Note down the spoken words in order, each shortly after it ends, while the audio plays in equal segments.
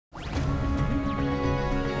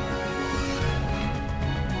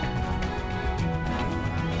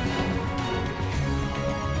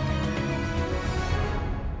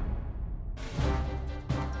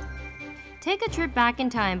Take a trip back in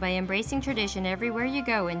time by embracing tradition everywhere you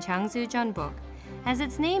go in Jangsu, Jeonbuk. As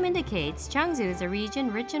its name indicates, Jangsu is a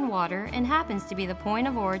region rich in water and happens to be the point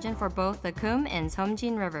of origin for both the Geum and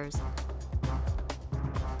Seomjin Rivers.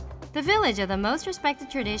 The village of the most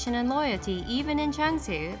respected tradition and loyalty even in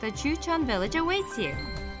Jangsu, the Jucheon Village awaits you.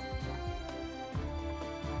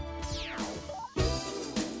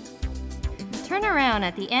 Turn around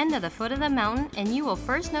at the end of the foot of the mountain and you will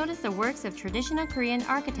first notice the works of traditional Korean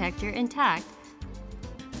architecture intact,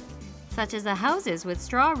 such as the houses with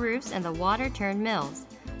straw roofs and the water-turned mills.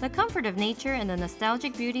 The comfort of nature and the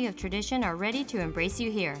nostalgic beauty of tradition are ready to embrace you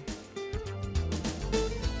here.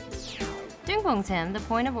 Dungpongseom, the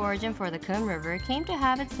point of origin for the Geum River, came to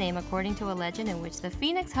have its name according to a legend in which the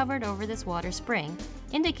phoenix hovered over this water spring,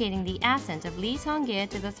 indicating the ascent of Lee Seong-gye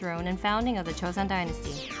to the throne and founding of the Joseon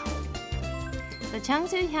dynasty. The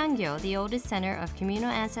Jangsu Hyangyo, the oldest center of communal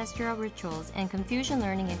ancestral rituals and Confucian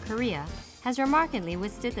learning in Korea, has remarkably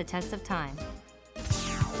withstood the test of time.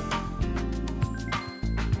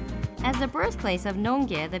 As the birthplace of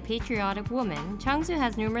Nongye, the patriotic woman, Jangsu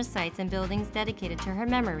has numerous sites and buildings dedicated to her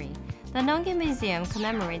memory. The Nongye Museum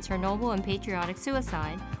commemorates her noble and patriotic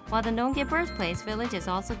suicide, while the Nongye birthplace village is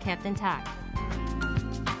also kept intact.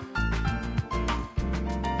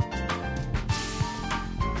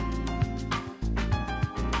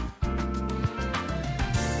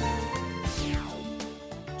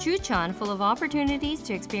 Jucheon, full of opportunities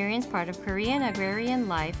to experience part of Korean agrarian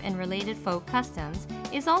life and related folk customs,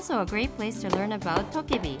 is also a great place to learn about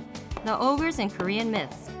Dokebi, the ogres in Korean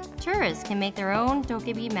myths. Tourists can make their own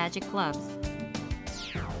Dokebi magic gloves.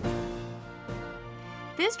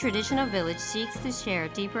 This traditional village seeks to share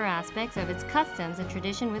deeper aspects of its customs and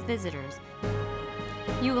tradition with visitors.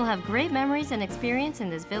 You will have great memories and experience in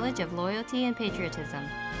this village of loyalty and patriotism.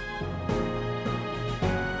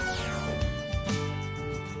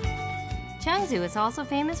 Jangsu is also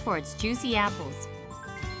famous for its juicy apples.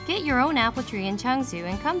 Get your own apple tree in Jangsu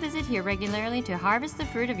and come visit here regularly to harvest the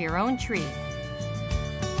fruit of your own tree.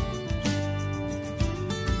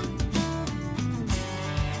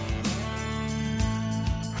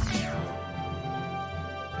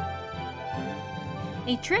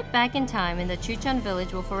 A trip back in time in the Jucheon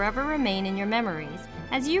Village will forever remain in your memories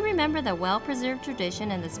as you remember the well-preserved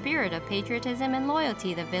tradition and the spirit of patriotism and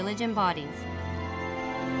loyalty the village embodies.